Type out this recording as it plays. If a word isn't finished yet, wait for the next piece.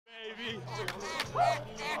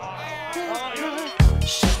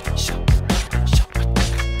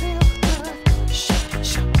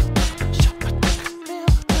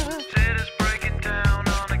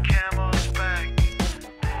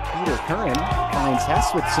Curran finds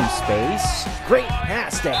Hess with some space. Great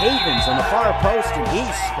pass to Havens on the far post, and he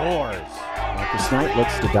scores. Marcus Knight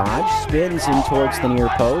looks to dodge, spins in towards the near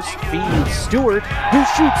post, feeds Stewart, who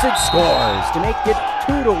shoots and scores to make it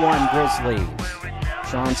 2-1 Grizzlies.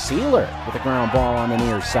 Sean Sealer with a ground ball on the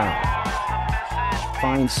near side.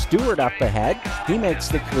 Finds Stewart up ahead. He makes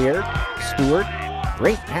the clear. Stewart,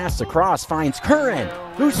 great pass across, finds Curran,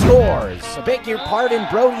 who scores. I beg your pardon,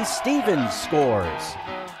 Brody Stevens scores.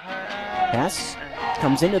 Hess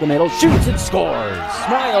comes into the middle, shoots and scores.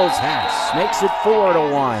 Miles Hess makes it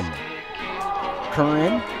 4-1.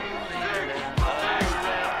 Curran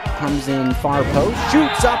comes in far post,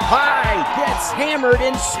 shoots up high, gets hammered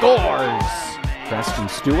and scores. Preston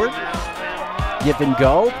Stewart, give and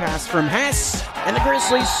go, pass from Hess, and the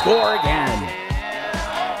Grizzlies score again.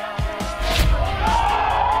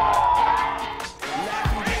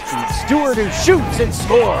 Stewart who shoots and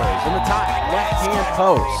scores in the top left-hand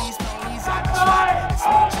post.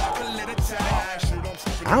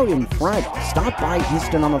 Out in front, stopped by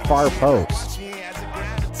Heaston on the far post.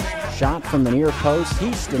 Shot from the near post,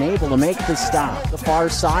 Heaston able to make the stop. The far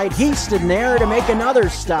side, Heaston there to make another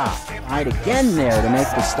stop. Right again there to make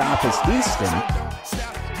the stop as Heaston.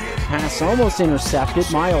 Pass almost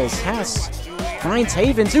intercepted, Miles Hess finds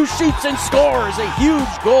Havens who shoots and scores. A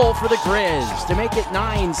huge goal for the Grizz to make it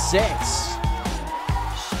 9-6.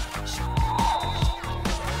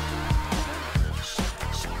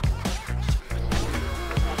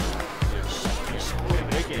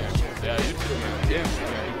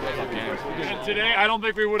 And today, I don't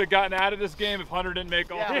think we would have gotten out of this game if Hunter didn't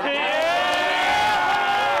make all.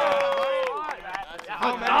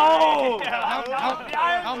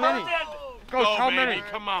 How many? Coach, how many?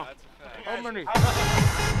 Come on. How many?